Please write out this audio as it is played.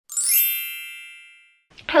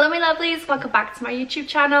Hello my lovelies, welcome back to my YouTube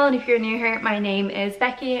channel, and if you're new here, my name is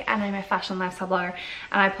Becky and I'm a fashion lifestyle blogger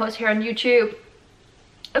and I post here on YouTube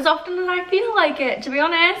as often as I feel like it, to be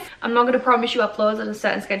honest. I'm not going to promise you uploads at a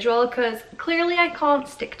certain schedule because clearly I can't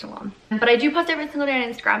stick to one. But I do post every single day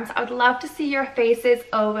on Instagram, so I would love to see your faces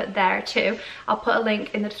over there too. I'll put a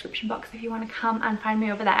link in the description box if you want to come and find me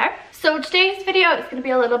over there. So today's video is going to be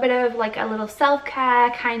a little bit of like a little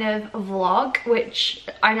self-care kind of vlog, which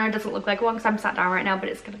I know it doesn't look like one because I'm sat down right now, but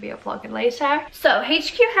it's going to be a vlog later. So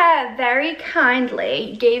HQ Hair very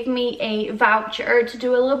kindly gave me a voucher to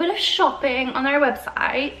do a little bit of shopping on their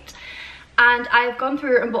website. And I've gone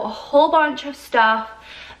through and bought a whole bunch of stuff.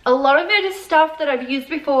 A lot of it is stuff that I've used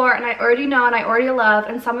before and I already know and I already love,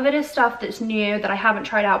 and some of it is stuff that's new that I haven't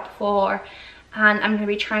tried out before and I'm going to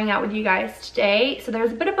be trying out with you guys today. So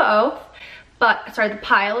there's a bit of both, but sorry, the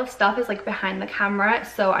pile of stuff is like behind the camera,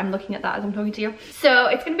 so I'm looking at that as I'm talking to you. So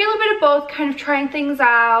it's going to be a little bit of both, kind of trying things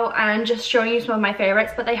out and just showing you some of my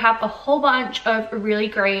favorites, but they have a whole bunch of really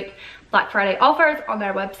great Black Friday offers on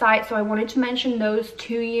their website, so I wanted to mention those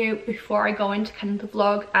to you before I go into kind of the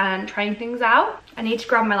vlog and trying things out. I need to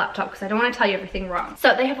grab my laptop because I don't want to tell you everything wrong.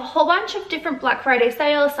 So they have a whole bunch of different Black Friday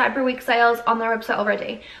sales, Cyber Week sales on their website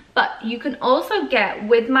already, but you can also get,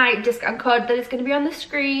 with my discount code that is going to be on the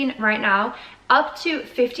screen right now, up to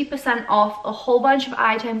 50% off a whole bunch of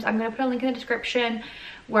items. I'm going to put a link in the description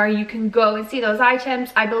where you can go and see those items.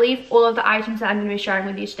 I believe all of the items that I'm going to be sharing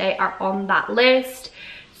with you today are on that list.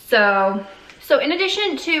 So in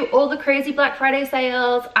addition to all the crazy Black Friday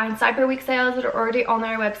sales and Cyber Week sales that are already on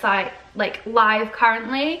their website, like live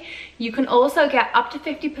currently, you can also get up to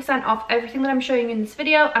 50% off everything that I'm showing you in this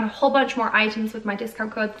video and a whole bunch more items with my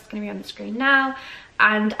discount code that's going to be on the screen now.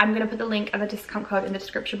 And I'm going to put the link and the discount code in the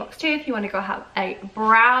description box too if you want to go have a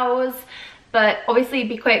browse. But obviously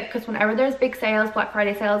be quick because whenever there's big sales, Black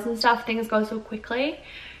Friday sales and stuff, things go so quickly.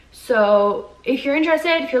 So if you're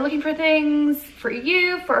interested, if you're looking for things for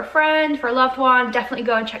you, for a friend, for a loved one, definitely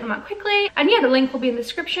go and check them out quickly. And yeah, the link will be in the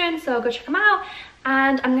description, so go check them out.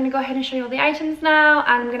 And I'm going to go ahead and show you all the items now,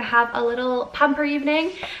 and I'm going to have a little pamper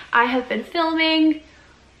evening. I have been filming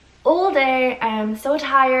all day. I am so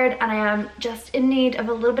tired and I am just in need of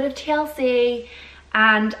a little bit of TLC,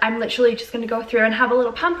 and I'm literally just going to go through and have a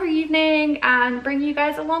little pamper evening and bring you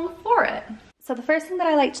guys along for it. So the first thing that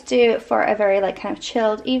I like to do for a very like kind of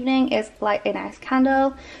chilled evening is light a nice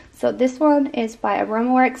candle. So this one is by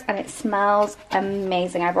AromaWorks and it smells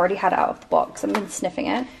amazing. I've already had it out of the box. I've been sniffing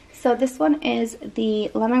it. So this one is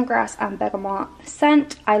the lemongrass and bergamot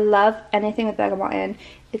scent. I love anything with bergamot in.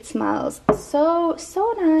 It smells so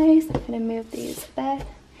nice. I'm gonna move these there.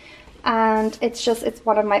 And it's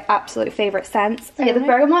one of my absolute favorite scents. Yeah, the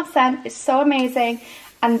bergamot scent is so amazing.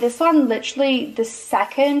 And this one, literally, the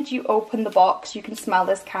second you open the box, you can smell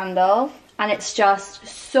this candle. And it's just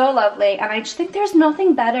so lovely. And I just think there's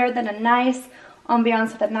nothing better than a nice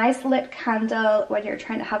ambiance with a nice lit candle when you're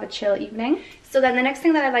trying to have a chill evening. So then the next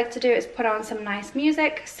thing that I like to do is put on some nice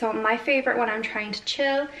music. So my favorite when I'm trying to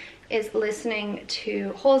chill is listening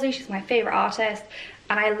to Halsey. She's my favorite artist.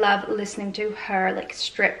 And I love listening to her like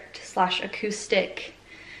stripped / acoustic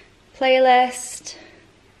playlist.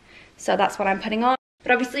 So that's what I'm putting on.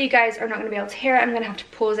 But obviously you guys are not going to be able to hear it. I'm going to have to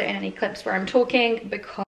pause it in any clips where I'm talking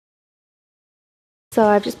because... So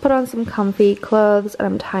I've just put on some comfy clothes and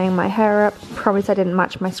I'm tying my hair up. Promise I didn't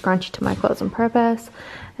match my scrunchie to my clothes on purpose.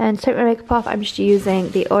 And to take my makeup off, I'm just using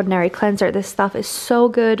the Ordinary Cleanser. This stuff is so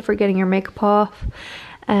good for getting your makeup off.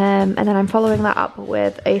 And then I'm following that up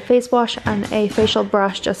with a face wash and a facial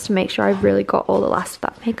brush just to make sure I've really got all the last of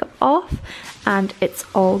that makeup off and it's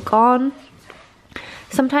all gone.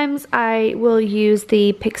 Sometimes I will use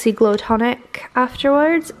the Pixi Glow Tonic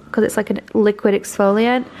afterwards because it's like a liquid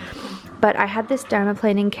exfoliant. But I had this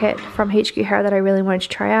dermaplaning kit from HQ Hair that I really wanted to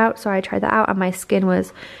try out, so I tried that out and my skin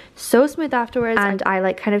was so smooth afterwards, and I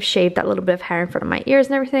like kind of shaved that little bit of hair in front of my ears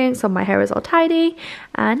and everything, so my hair was all tidy.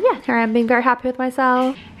 And yeah, here I am being very happy with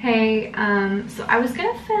myself. Hey, so I was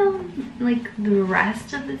gonna film like the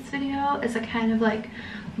rest of this video as a kind of like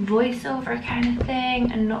voiceover kind of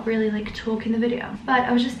thing and not really like talk in the video, but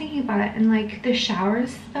I was just thinking about it, and like the shower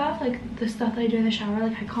stuff, like the stuff that I do in the shower,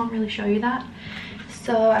 like I can't really show you that,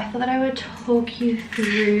 so I thought that I would talk you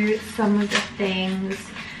through some of the things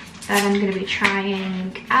that I'm going to be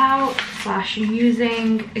trying out /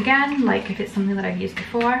 using again, like if it's something that I've used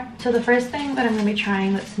before. So the first thing that I'm going to be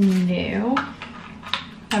trying that's new,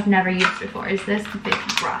 I've never used before, is this big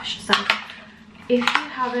brush. So if you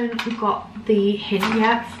haven't got the hint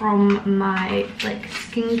yet from my like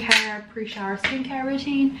skincare, pre-shower skincare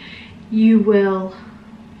routine, you will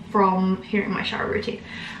from hearing my shower routine.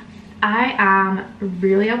 I am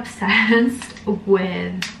really obsessed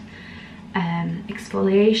with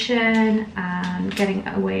exfoliation and getting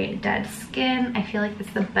away dead skin. I feel like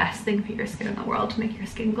it's the best thing for your skin in the world to make your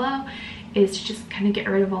skin glow, is to just kind of get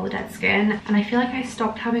rid of all the dead skin. And I feel like I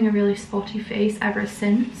stopped having a really spotty face ever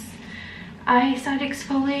since I started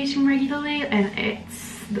exfoliating regularly, and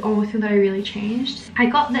it's the only thing that I really changed. I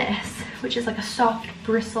got this, which is like a soft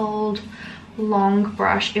bristled long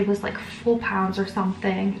brush. It was like £4 or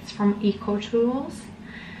something. It's from Eco Tools,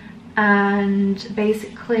 and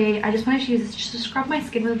basically I just wanted to use this just to scrub my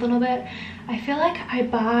skin with a little bit. I feel like I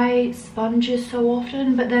buy sponges so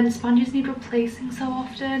often, but then sponges need replacing so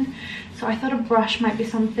often, so I thought a brush might be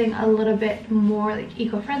something a little bit more like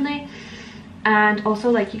eco-friendly. And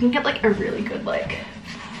also, like, you can get like a really good like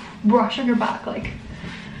brush on your back. Like,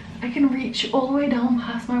 I can reach all the way down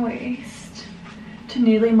past my waist to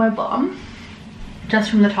nearly my bum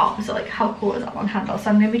just from the top. So like, how cool is that long handle?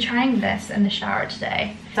 So I'm going to be trying this in the shower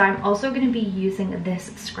today. So I'm also going to be using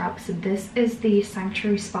this scrub. So this is the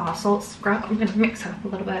Sanctuary Spa Salt Scrub. I'm going to mix it up a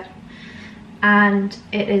little bit, and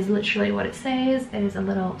it is literally what it says. It is a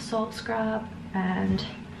little salt scrub, and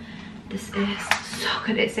this is so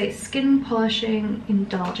good. It says skin polishing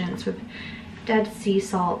indulgence with dead sea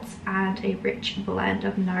salts and a rich blend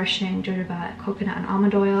of nourishing jojoba, coconut and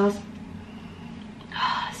almond oils.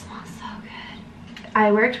 Oh, it smells so good.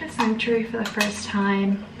 I worked with Sanctuary for the first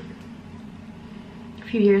time a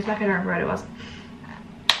few years back. I don't remember what it was.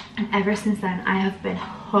 And ever since then, I have been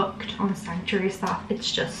hooked on Sanctuary stuff.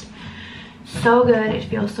 It's just so good. It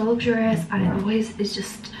feels so luxurious, and it always is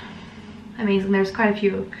just amazing. There's quite a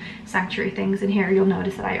few Sanctuary things in here. You'll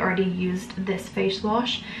notice that I already used this face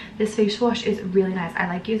wash. This face wash is really nice. I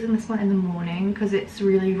like using this one in the morning because it's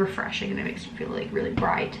really refreshing and it makes you feel like really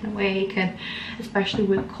bright and awake, and especially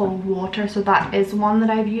with cold water. So that is one that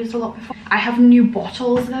I've used a lot before. I have new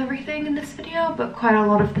bottles of everything in this video, but quite a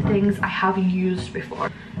lot of the things I have used before.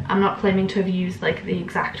 I'm not claiming to have used like the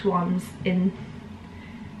exact ones in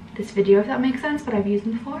this video, if that makes sense, but I've used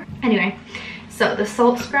them before. Anyway, so the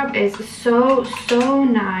salt scrub is so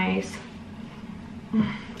nice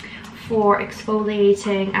for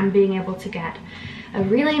exfoliating and being able to get a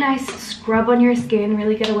really nice scrub on your skin,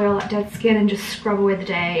 really get away all that dead skin and just scrub away the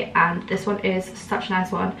day. And this one is such a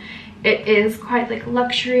nice one. It is quite like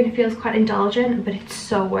luxury and it feels quite indulgent, but it's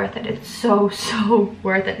so worth it. It's so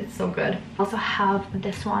worth it. It's so good. I also have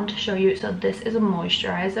this one to show you. So this is a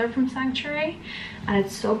moisturizer from Sanctuary, and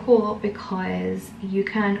it's so cool because you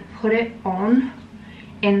can put it on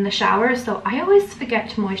in the shower. So I always forget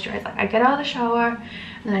to moisturize. Like, I get out of the shower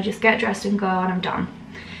and then I just get dressed and go and I'm done.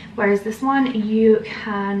 Whereas this one, you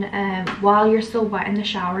can while you're still wet in the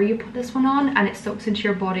shower, you put this one on and it soaks into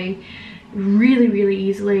your body really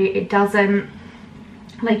easily. It doesn't,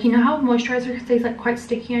 like, you know how moisturizer stays like quite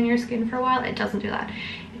sticky on your skin for a while? It doesn't do that.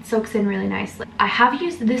 It soaks in really nicely. I have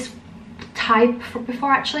used this type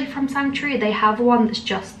before actually from Sanctuary. They have one that's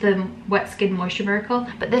just the Wet Skin Moisture Miracle,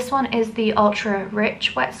 but this one is the Ultra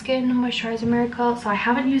Rich Wet Skin Moisturizer Miracle. So I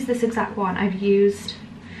haven't used this exact one. I've used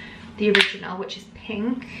the original, which is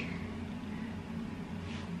pink.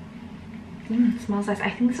 It smells nice. I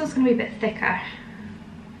think this one's gonna be a bit thicker.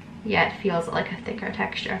 Yeah, it feels like a thicker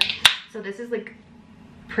texture. So this is like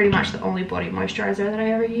pretty much the only body moisturizer that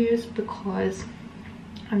I ever use because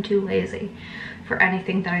I'm too lazy for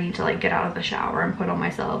anything that I need to like get out of the shower and put on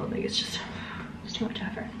myself. Like, it's too much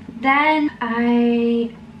effort. Then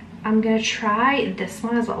I'm gonna try this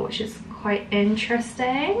one as well, which is quite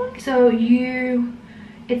interesting. So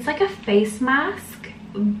it's like a face mask,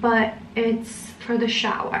 but it's for the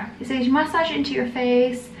shower. It says you massage it into your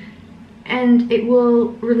face and it will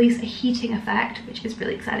release a heating effect, which is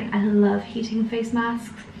really exciting. I love heating face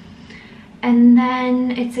masks. And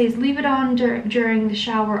then it says leave it on during the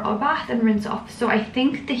shower or bath and rinse off. So I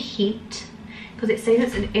think the heat, because it says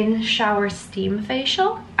it's an in-shower steam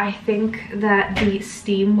facial, I think that the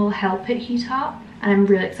steam will help it heat up. And I'm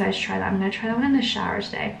really excited to try that. I'm gonna try that one in the shower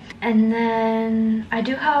today. And then I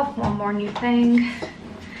do have one more new thing.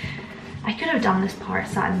 I could have done this part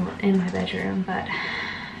sat in my bedroom, but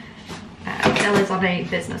Ella's on a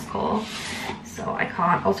business call, so I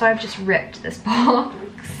can't. Also, I've just ripped this box.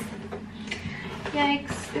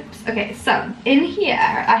 Yikes. Oops. Okay, so in here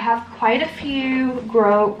I have quite a few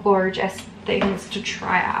Grow Gorgeous things to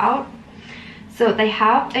try out. So they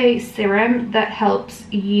have a serum that helps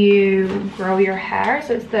you grow your hair.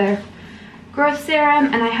 So it's the growth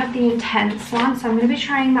serum, and I have the intense one. So I'm going to be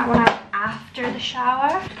trying that one out after the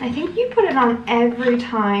shower. I think you put it on every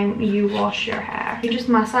time you wash your hair. You just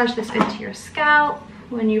massage this into your scalp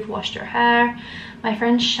when you've washed your hair. My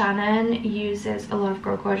friend Shannon uses a lot of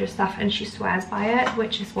Grow Gorgeous stuff and she swears by it,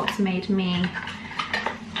 which is what's made me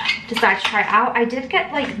decide to try it out. I did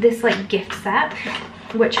get like this like gift set,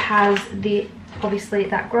 which has the obviously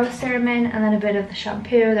that growth serum in, and then a bit of the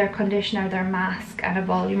shampoo, their conditioner, their mask, and a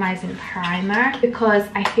volumizing primer, because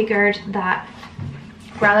I figured that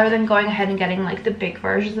rather than going ahead and getting like the big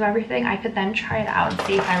versions of everything, I could then try it out and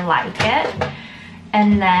see if I like it,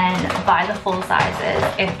 and then buy the full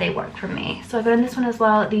sizes if they work for me. So I got in this one as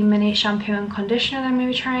well, the mini shampoo and conditioner that I'm going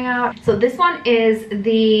to be trying out. So this one is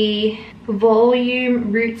the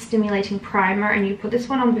volume root stimulating primer, and you put this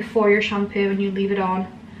one on before your shampoo and you leave it on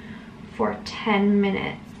for 10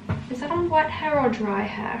 minutes. Is that on wet hair or dry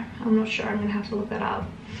hair? I'm not sure, I'm going to have to look that up.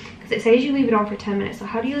 Because it says you leave it on for 10 minutes, so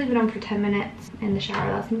how do you leave it on for 10 minutes in the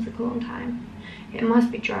shower? That seems like a long time. It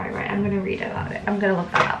must be dry, right? I'm going to read about it. I'm going to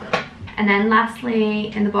look that up. And then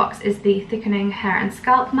lastly in the box is the thickening hair and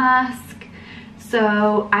scalp mask.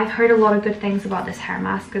 So I've heard a lot of good things about this hair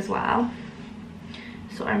mask as well,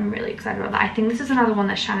 so I'm really excited about that. I think this is another one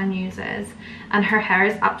that Shannon uses, and her hair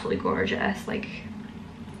is absolutely gorgeous. Like,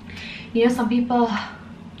 you know, some people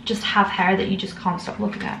just have hair that you just can't stop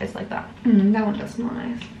looking at. It's like that. That one does smell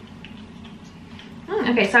nice.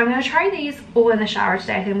 Okay, so I'm going to try these all in the shower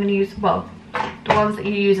today. I think I'm going to use, well, the ones that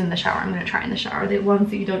you use in the shower I'm going to try in the shower. The ones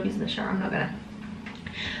that you don't use in the shower I'm not going to.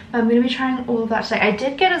 But I'm going to be trying all of that today. I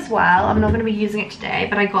did get as well, I'm not going to be using it today,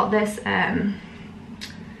 but I got this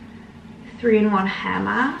 3-in-1 hair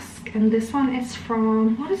mask, and this one is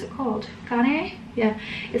from, what is it called? Garnier? Yeah,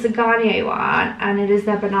 it's a Garnier one, and it is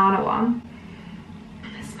their banana one.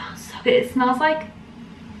 It smells so good. It smells like,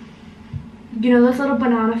 you know, those little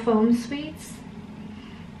banana foam sweets?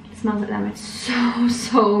 It smells like them. It's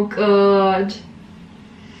so good.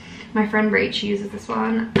 My friend Rach uses this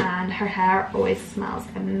one, and her hair always smells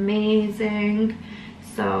amazing.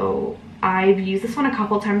 So I've used this one a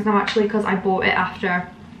couple times now actually, because I bought it after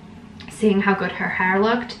seeing how good her hair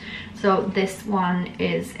looked. So this one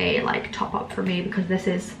is a like top up for me, because this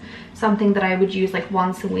is something that I would use like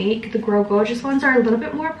once a week. The Grow Gorgeous ones are a little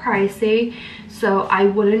bit more pricey, so I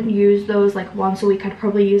wouldn't use those like once a week. I'd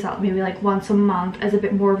probably use that maybe like once a month as a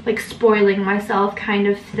bit more like spoiling myself kind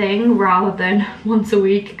of thing, rather than once a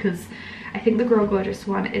week, because I think the Grow Gorgeous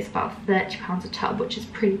one is about £30 a tub, which is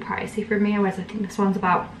pretty pricey for me. Whereas I think this one's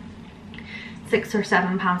about £6 or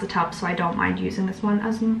 £7 a tub, so I don't mind using this one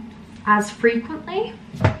as frequently.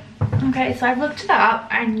 Okay, so I've looked it up,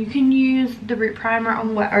 and you can use the root primer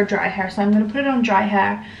on wet or dry hair. So I'm going to put it on dry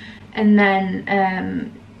hair, and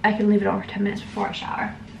then I can leave it on for 10 minutes before I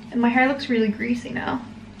shower. And my hair looks really greasy now.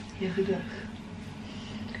 Yeah, it does.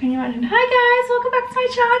 Can you imagine? Hi guys, welcome back to my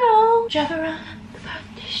channel. Jab around the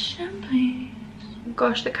foundation, please.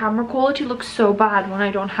 Gosh, the camera quality looks so bad when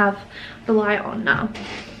I don't have the light on now.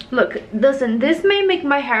 Look, listen, this may make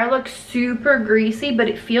my hair look super greasy, but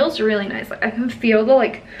it feels really nice. Like, I can feel the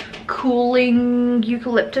like cooling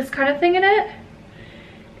eucalyptus kind of thing in it,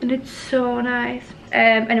 and it's so nice.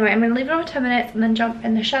 Anyway, I'm gonna leave it on for 10 minutes and then jump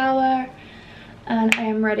in the shower, and I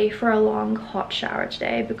am ready for a long hot shower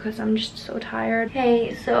today because I'm just so tired.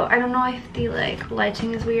 Hey, so I don't know if the like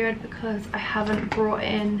lighting is weird because I haven't brought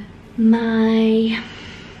in my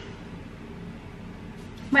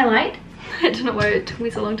light. I don't know why it took me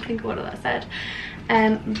so long to think of what that said.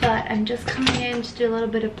 But I'm just coming in to do a little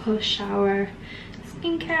bit of post shower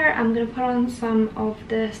skincare. I'm gonna put on some of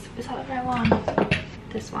this, is that the right one?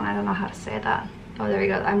 This one, I don't know how to say that. Oh, there we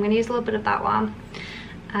go. I'm gonna use a little bit of that one,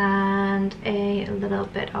 and a little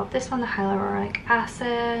bit of this one, the hyaluronic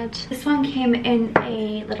acid. This one came in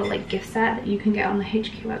a little like gift set that you can get on the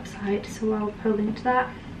HQ website, so I'll put a link to that.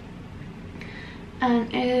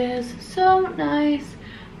 And it is so nice.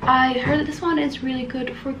 I heard that this one is really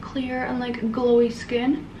good for clear and like glowy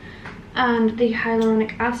skin, and the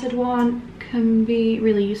hyaluronic acid one can be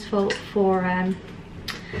really useful for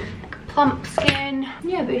like plump skin.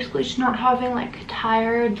 Yeah, basically just not having like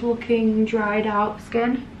tired looking dried out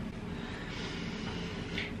skin.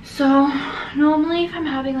 So normally if I'm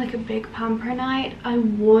having like a big pamper night, I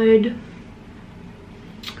would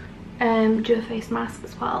do a face mask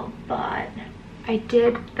as well, but I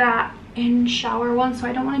did that in shower one, so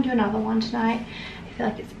I don't want to do another one tonight. I feel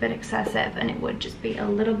like it's a bit excessive and it would just be a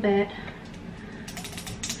little bit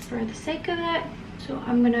for the sake of it, so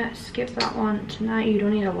I'm gonna skip that one tonight. You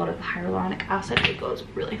don't need a lot of the hyaluronic acid, it goes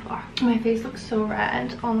really far. My face looks so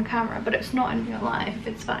red on the camera, but it's not in real life,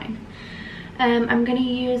 it's fine. I'm gonna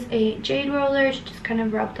use a jade roller to just kind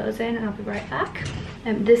of rub those in, and I'll be right back.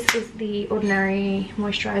 This is the Ordinary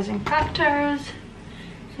Moisturizing Factors.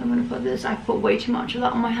 So I'm gonna put this, I put way too much of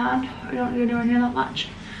that on my hand. I don't really do that much.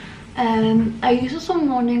 I use this on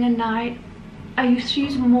morning and night. I used to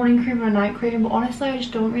use a morning cream and a night cream, but honestly I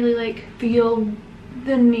just don't really like feel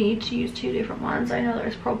the need to use two different ones. I know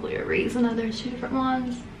there's probably a reason that there's two different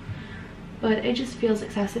ones, but it just feels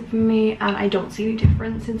excessive for me, and I don't see any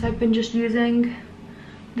difference since I've been just using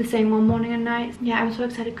the same one morning and night. Yeah, I'm so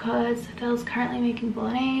excited because Phil's currently making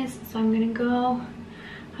bolognese, so I'm gonna go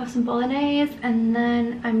have some bolognese, and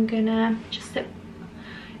then I'm gonna just sit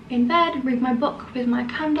in bed and read my book with my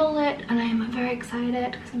candle lit, and I am very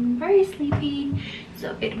excited because I'm very sleepy,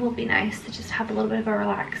 so it will be nice to just have a little bit of a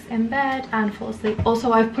relax in bed and fall asleep.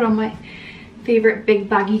 Also, I've put on my favorite big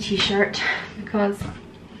baggy t-shirt because,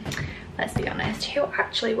 let's be honest, who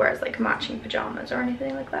actually wears like matching pajamas or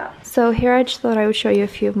anything like that? So here I just thought I would show you a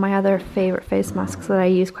few of my other favorite face masks that I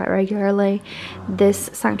use quite regularly. This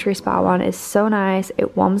Sanctuary Spa one is so nice.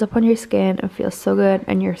 It warms up on your skin and feels so good,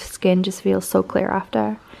 and your skin just feels so clear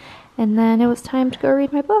after. And then it was time to go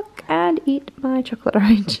read my book and eat my chocolate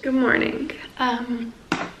orange. Good morning. I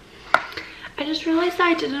just realized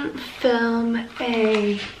I didn't film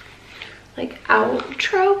a like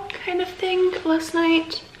outro kind of thing last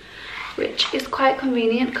night, which is quite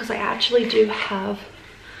convenient because I actually do have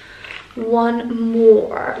one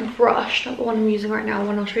more brush, not the one I'm using right now,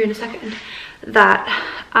 one I'll show you in a second, that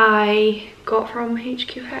I got from HQ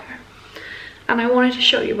Hair. And I wanted to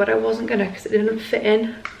show you, but I wasn't gonna because it didn't fit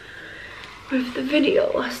in with the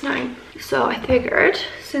video last night. So I figured,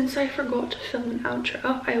 since I forgot to film an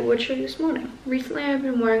outro, I would show you this morning. Recently I've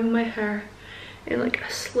been wearing my hair in like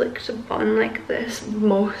a slicked bun like this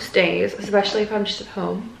most days, especially if I'm just at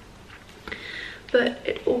home. But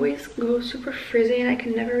it always goes super frizzy and I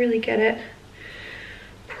can never really get it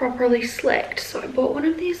properly slicked. So I bought one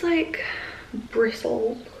of these like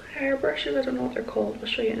bristle hair brushes. I don't know what they're called, I'll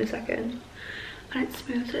show you in a second. And it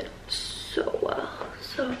smooths it so well.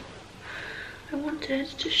 So I wanted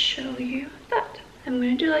to show you that. I'm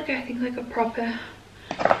gonna do like, I think like a proper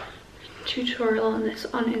tutorial on this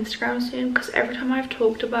on Instagram soon, because every time I've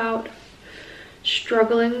talked about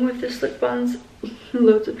struggling with the slick buns,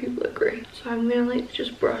 loads of people agree. So I'm gonna like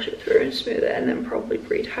just brush it through and smooth it, and then probably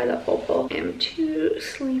pre-tie that bobble. I am too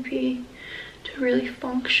sleepy to really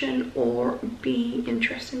function or be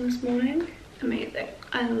interesting this morning. Amazing.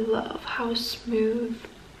 I love how smooth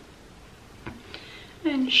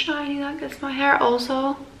and shiny that gets my hair.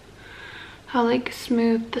 Also, how like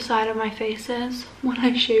smooth the side of my face is when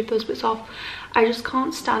I shave those bits off. I just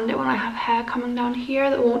can't stand it when I have hair coming down here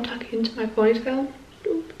that won't tuck into my ponytail.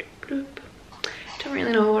 Doop, doop, doop. Don't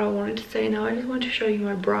really know what I wanted to say now. I just wanted to show you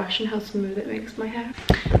my brush and how smooth it makes my hair.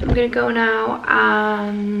 I'm gonna go now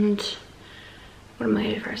and what am I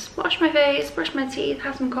gonna do first? Wash my face, brush my teeth,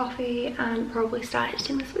 have some coffee, and probably start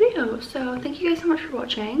editing this video. So thank you guys so much for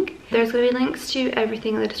watching. There's gonna be links to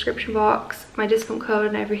everything in the description box, my discount code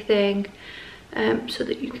and everything, so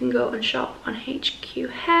that you can go and shop on HQ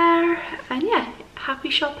Hair. And yeah,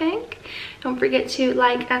 happy shopping. Don't forget to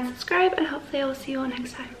like and subscribe, and hopefully I will see you all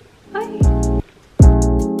next time. Bye.